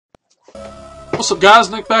What's up, guys?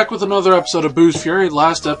 Nick back with another episode of Boo's Fury.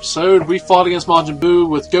 Last episode, we fought against Majin Buu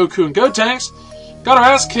with Goku and Gotenks. Got our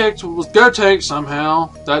ass kicked with Gotenks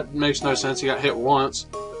somehow. That makes no sense. He got hit once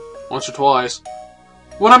or twice.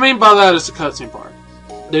 What I mean by that is the cutscene part.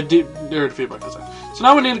 They're defeated by cutscene. So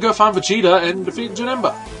now we need to go find Vegeta and defeat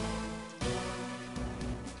Janemba.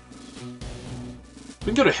 We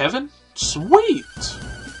can go to heaven? Sweet!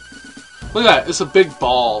 Look at that. It's a big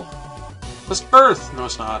ball. That's Earth. No,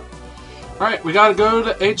 it's not. Alright, we gotta go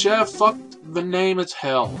to HF. Fuck the name, it's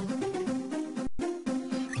hell.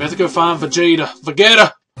 We have to go find Vegeta.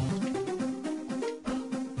 Vegeta!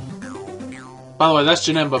 By the way, that's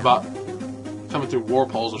Janemba about coming through warp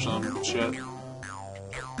holes or some shit.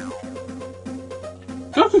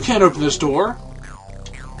 Goku can't open this door.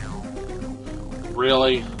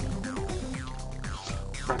 Really?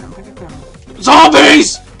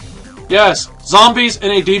 Zombies! Yes, zombies in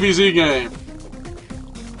a DBZ game.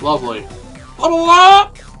 Lovely. Level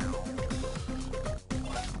up!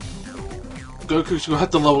 Goku's gonna have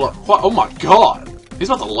to level up. What? Oh my god! He's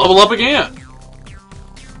about to level up again!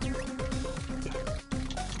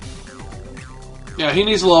 Yeah, he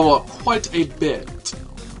needs to level up quite a bit.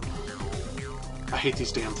 I hate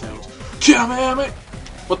these damn things. Kamehameha!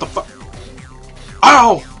 What the fuck?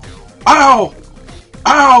 Ow! Ow!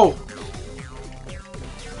 Ow!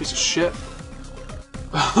 Piece of shit.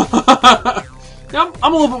 Yeah,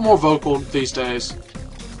 I'm a little bit more vocal these days.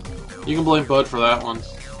 You can blame Bud for that one.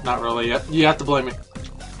 Not really yet. You have to blame me.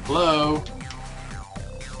 Hello?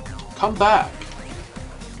 Come back.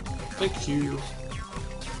 Thank you.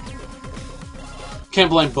 Can't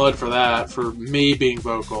blame Bud for that, for me being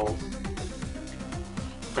vocal.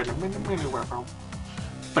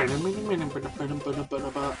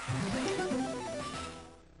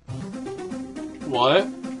 What?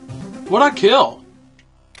 What'd I kill?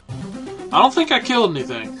 I don't think I killed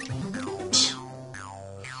anything.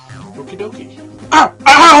 Okie dokie. Ow!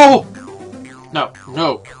 Ow! No,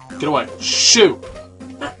 no. Get away. Shoot!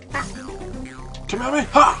 Come at me!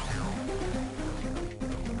 Ha!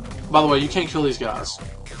 By the way, you can't kill these guys.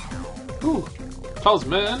 Ooh.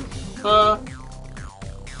 Talisman.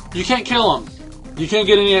 You can't kill them. You can't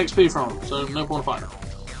get any XP from them, so no point in fighting them.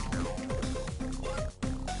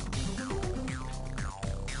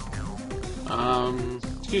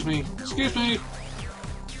 Excuse me. Excuse me.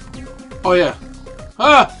 Oh, yeah.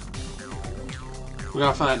 Ah! We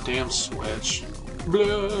gotta find that damn switch.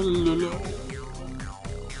 Blah, blah, blah.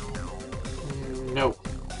 No.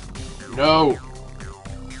 No.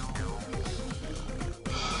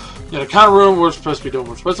 Yeah, the kind of room we're supposed to be doing.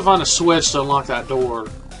 We're supposed to find a switch to unlock that door.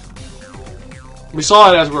 We saw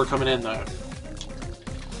it as we were coming in, though.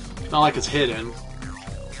 Not like it's hidden.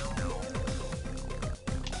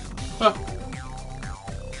 Huh.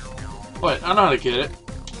 Wait, I know how to get it.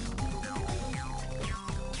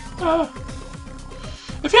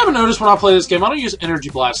 If you haven't noticed, when I play this game, I don't use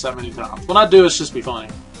energy blasts that many times. When I do, it's just be funny.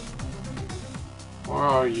 Where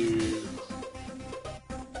are you?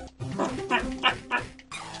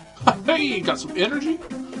 Hey, got some energy?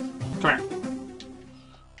 Come here.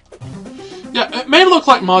 Yeah, it may look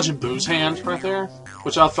like Majin Buu's hand right there,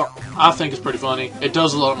 which I think is pretty funny. It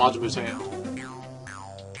does look like Majin Buu's hand.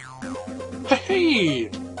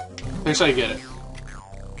 Hey! Here's how you get it.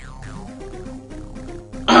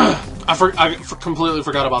 I completely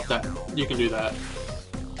forgot about that. You can do that.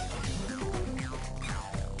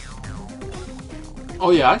 Oh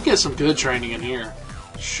yeah, I can get some good training in here.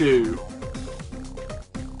 Shoot.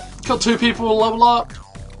 Kill 2 people to level up.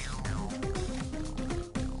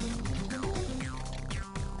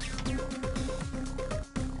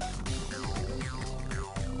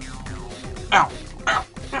 Ow! Ow!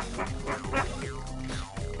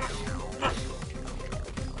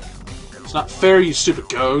 It's not fair, you stupid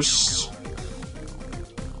ghosts.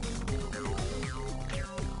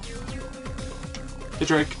 Hey,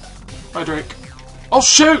 Drake. Bye, Drake. Oh,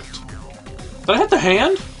 shoot! Did I hit the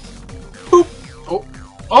hand? Boop! Oh!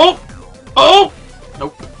 Oh! Oh!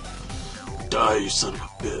 Nope. Die, you son of a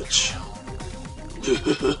bitch.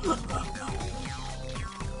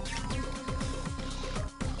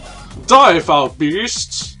 Die, foul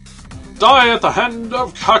beasts! Die at the hand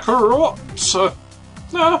of Kakarot!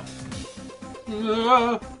 Yeah.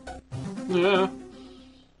 Yeah.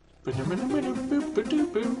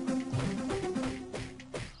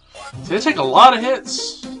 They take a lot of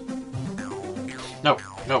hits. No,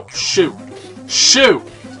 no, shoot. Shoot!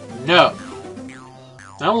 No.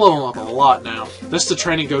 I'm leveling up a lot now. This is the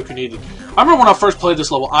training Goku needed. I remember when I first played this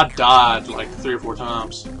level, I died like 3 or 4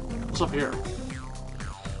 times. What's up here?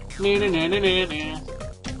 Come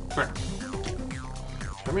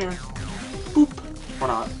here. Boop. Or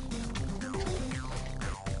not.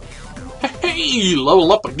 Hey,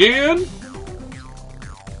 level up again.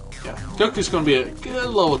 Yeah, Goku's gonna be a good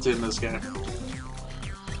level at the end of this game.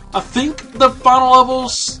 I think the final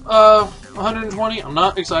level's 120. I'm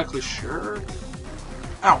not exactly sure.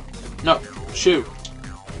 Ow! No, shoot.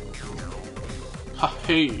 Ha,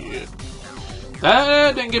 hey,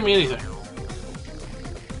 that didn't give me anything.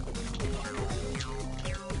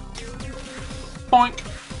 Boink.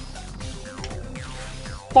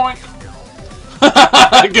 Boink.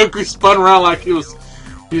 Goku spun around like he was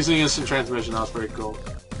using instant transmission. That was pretty cool.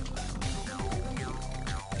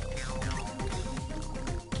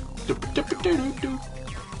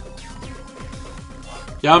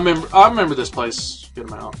 Yeah, I remember this place. Get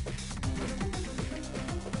him out.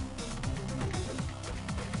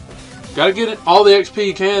 Gotta get it all the XP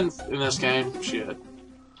you can in this game. Shit.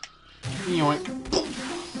 Yoink.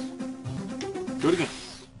 Do it again.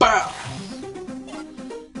 Bow!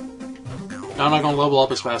 Now I'm not gonna level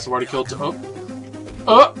up as fast. I've already killed two.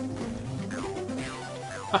 Oh!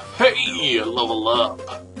 Oh! Hey! Level up!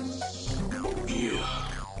 Yeah.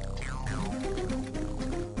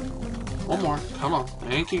 One more. Come on.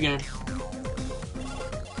 Thank you, game.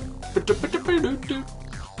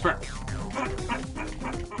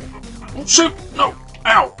 Oh, shoot! No!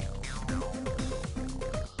 Ow!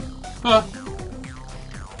 I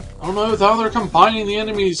don't know how they're combining the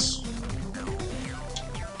enemies.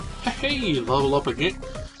 Hey, level up again.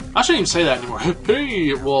 I shouldn't even say that anymore.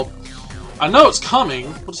 Hey, well, I know it's coming.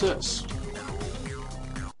 What's this?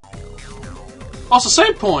 Oh, it's a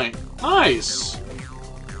save point. Nice.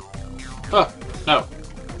 No.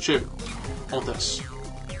 Shoot. I want this.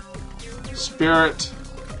 Spirit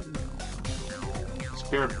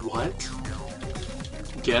what?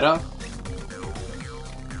 Geta?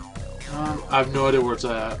 I have no idea where it's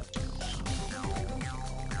at.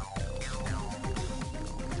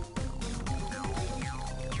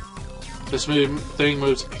 This thing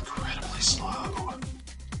moves incredibly slow.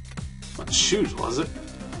 What shoes was it?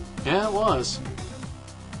 Yeah, it was.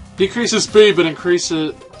 Decreases speed, but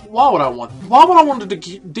increases. Why would I want it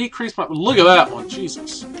to decrease my? Look at that one,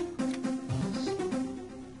 Jesus.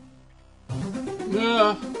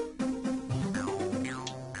 Yeah.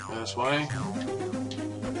 This way.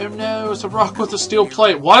 Oh no, it's a rock with a steel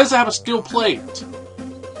plate. Why does it have a steel plate?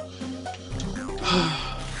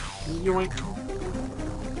 Yoink.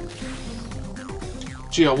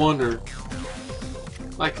 Gee, I wonder.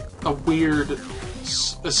 Like a weird.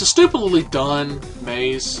 It's a stupidly done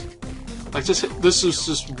maze. Like this is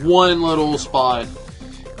just one little spot.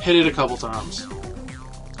 Hit it a couple times.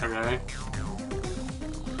 Okay.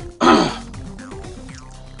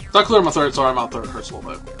 Not clear my throat. Sorry, my throat hurts a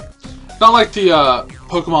little bit. Not like the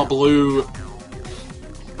Pokemon Blue,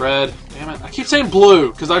 Red. Damn it! I keep saying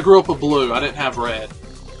Blue because I grew up with Blue. I didn't have Red.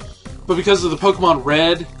 But because of the Pokemon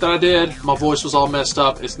Red that I did, my voice was all messed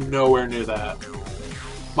up. It's nowhere near that.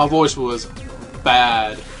 My voice was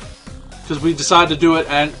bad. Because we decided to do it,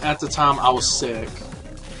 and at the time I was sick.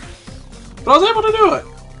 But I was able to do it.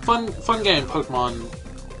 Fun game, Pokemon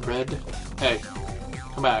Red. Hey,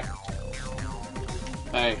 come back.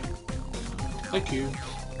 Hey. Thank you.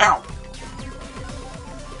 Ow!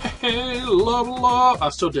 Hey, level up! I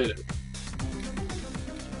still did it.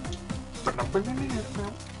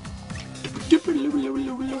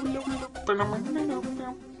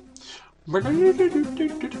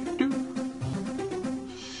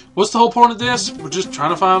 What's the whole point of this? We're just trying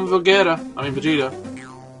to find Vegeta.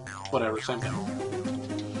 Whatever, same thing.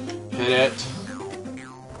 Hit it.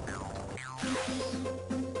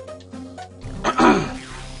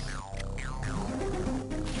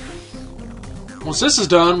 Once this is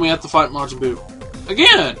done, we have to fight Majin Buu.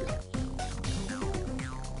 Again!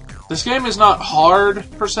 This game is not hard,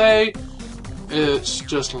 per se. It's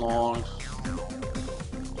just long.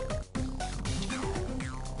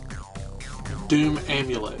 Doom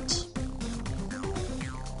Amulet.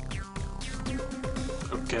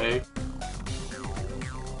 Okay.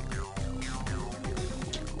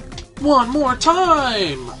 One more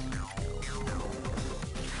time!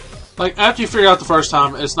 Like, after you figure out the first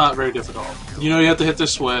time, it's not very difficult. You know you have to hit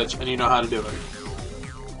this switch, and you know how to do it.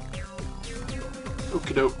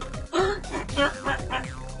 Okie doke.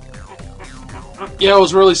 Yeah, it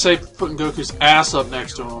was really safe putting Goku's ass up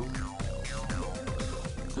next to him.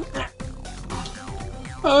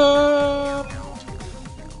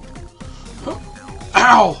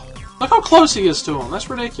 Ow! Look how close he is to him. That's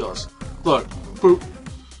ridiculous. Look. Boop.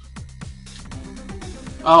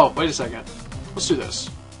 Oh, wait a second. Let's do this.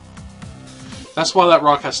 That's why that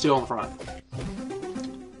rock has steel in front.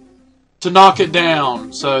 To knock it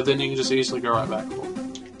down, so then you can just easily go right back.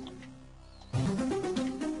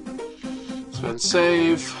 Let's go ahead and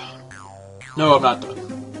save. No, I'm not done.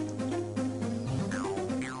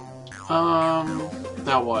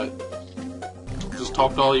 Now what? Just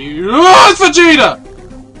talk to all you. Oh, it's Vegeta!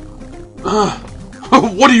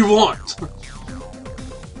 What do you want?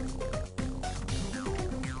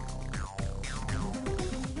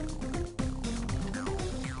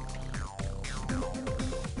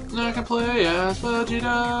 I can play as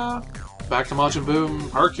Vegeta. Back to Majin Buu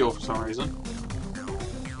and Hercule for some reason.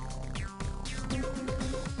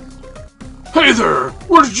 Hey there!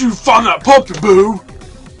 Where did you find that puppy, Boo?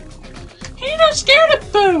 He not scared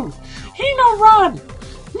of Boo. He no run.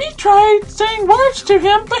 Me tried saying words to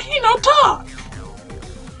him, but he no talk.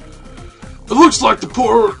 It looks like the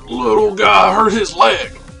poor little guy hurt his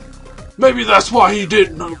leg. Maybe that's why he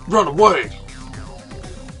didn't run away.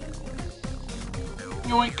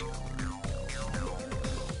 Yoink.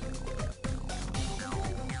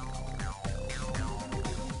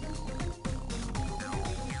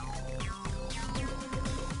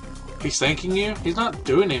 He's thanking you? He's not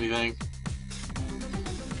doing anything.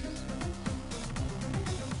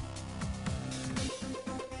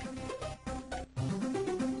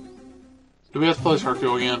 Do we have to play as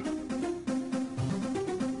Hercule again?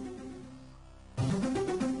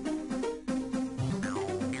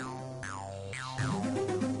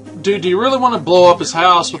 Dude, do you really want to blow up his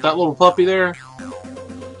house with that little puppy there?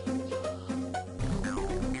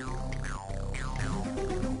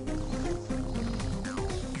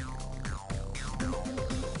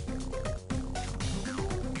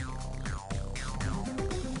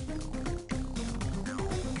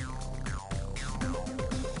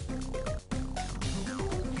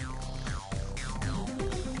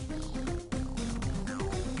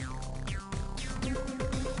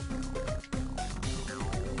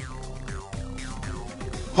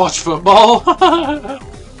 Watch football?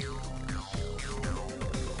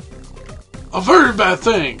 A very bad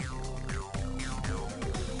thing.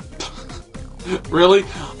 Really?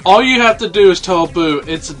 All you have to do is tell Boo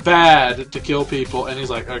it's bad to kill people, and he's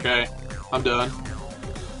like, okay, I'm done.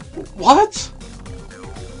 What?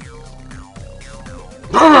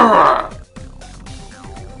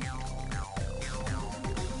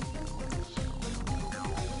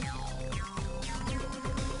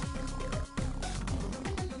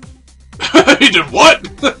 He did what?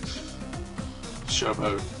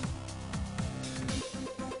 Showboat.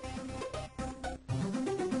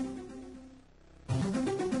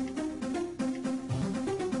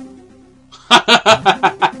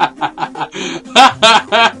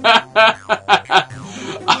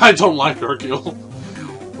 I don't like Hercule.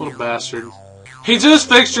 What a bastard. He just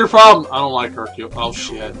fixed your problem. I don't like Hercule. Oh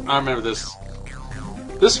shit. I remember this.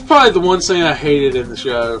 This is probably the one scene I hated in the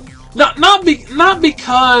show. Not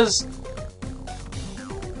because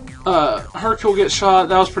Hercule gets shot.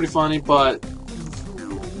 That was pretty funny, but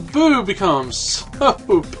Boo becomes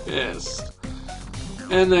so pissed.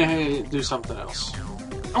 And they do something else.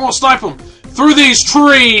 I'm gonna snipe him through these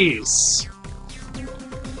trees!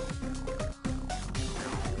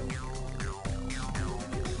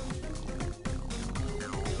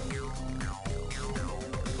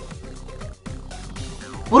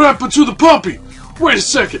 What happened to the puppy? Wait a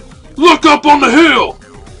second! Look up on the hill!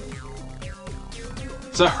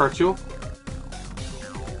 Is that Hercule?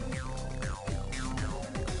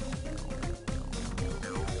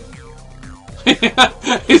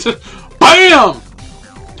 He said, BAM!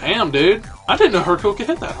 Damn, dude. I didn't know Hercule could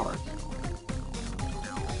hit that hard.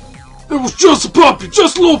 It was just a puppy!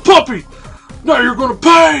 Just a little puppy! Now you're gonna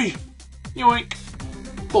pay! Yoink.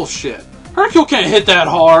 Bullshit. Hercule can't hit that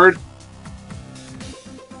hard!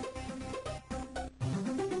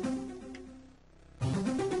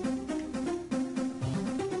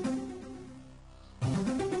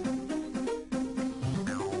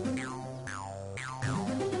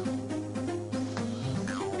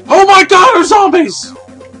 Oh my god, they're zombies!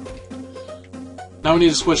 Now we need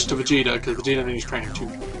to switch to Vegeta, because Vegeta needs training too.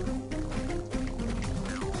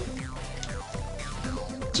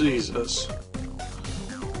 Jesus.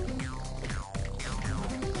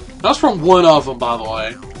 That's from one of them, by the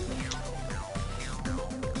way.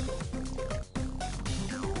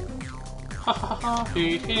 Ha ha ha,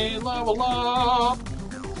 hee hee, level up!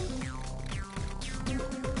 Yeah.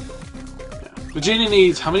 Vegeta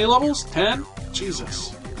needs how many levels? 10?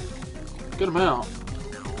 Jesus. Good amount.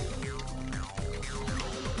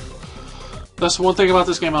 That's the one thing about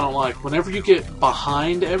this game I don't like. Whenever you get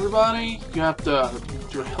behind everybody, you have to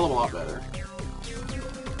do a hell of a lot better. Yeah,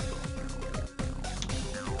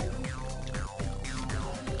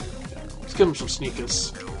 let's give him some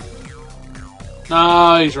sneakers.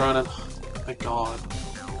 Nah, he's running. Thank God.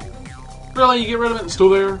 Really? You get rid of it and it's still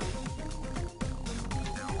there?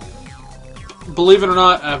 believe it or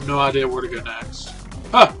not, I have no idea where to go next.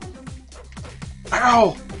 Huh!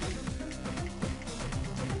 Ow!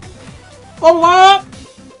 Level up!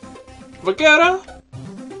 Vegeta!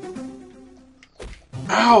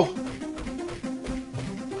 Ow!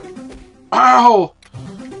 Ow!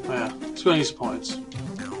 Yeah, it's going to use some points.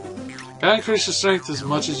 Gotta increase your strength as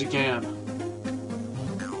much as you can.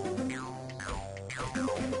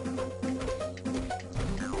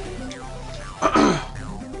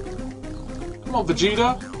 Come on,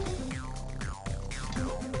 Vegeta!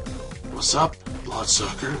 What's up,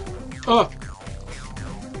 bloodsucker?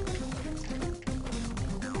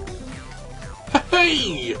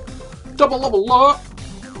 Hey! Double level up!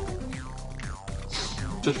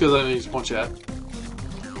 Just because I need to punch at.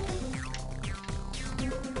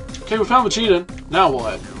 Okay, we found Vegeta. Now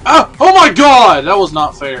what? Ah! Oh my god! That was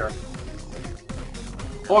not fair.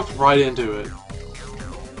 I walked right into it.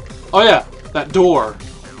 Oh yeah, that door.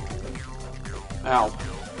 Ow.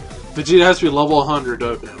 Vegeta has to be level 100 to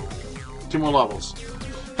open it. 2 more levels.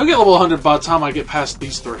 He'll get level 100 by the time I get past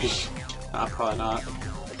these 3. Nah, probably not.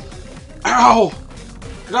 Ow!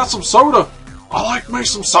 I got some soda! I like me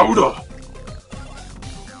some soda!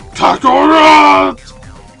 Kakarot!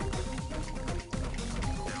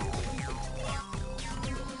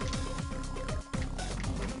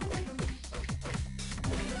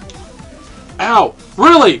 Ow!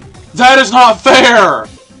 Really? That is not fair!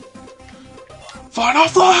 Final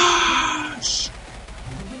Flash!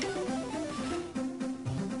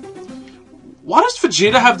 Why does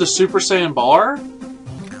Vegeta have the Super Saiyan bar?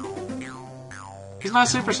 He's not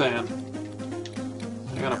Super Saiyan.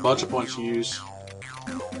 I got a bunch of points to use.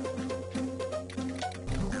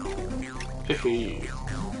 Hehe.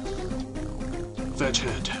 Veg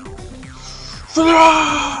head.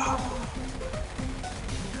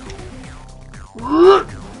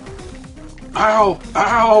 Ow!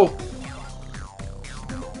 Ow!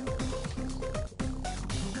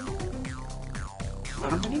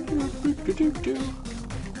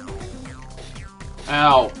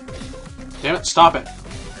 Ow. Damn it, stop it.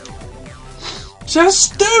 That's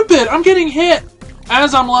stupid! I'm getting hit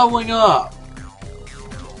as I'm leveling up.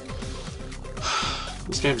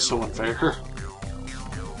 This game is so unfair.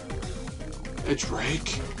 A Drake?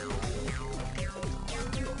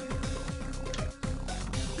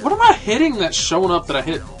 What am I hitting that's showing up that I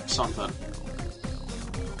hit something?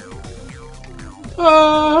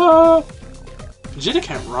 Vegeta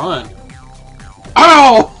can't run.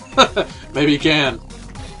 Ow! Maybe he can.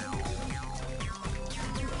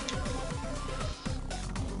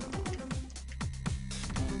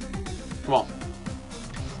 Come on.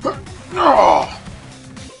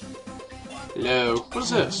 Hello. What is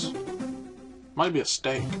this? Might be a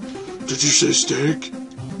steak. Did you say steak?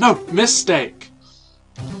 No, mistake.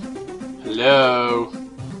 Hello.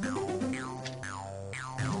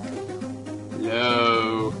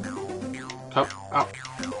 Hello. Come out.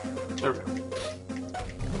 There we go.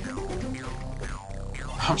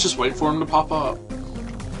 I'm just waiting for him to pop up.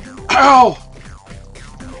 Ow!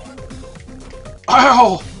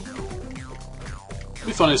 Ow! It'd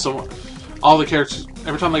be funny if someone, all the characters,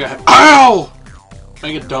 every time they got hit, ow!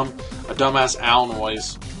 Make a dumbass owl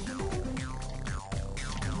noise.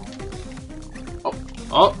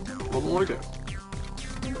 Oh, a little more to go.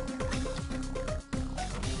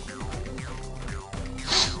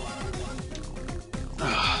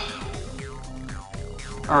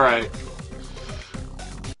 Alright.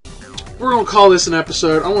 We're going to call this an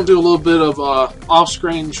episode. I'm going to do a little bit of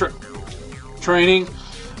off-screen training.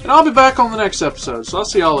 And I'll be back on the next episode. So I'll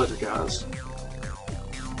see y'all later, guys.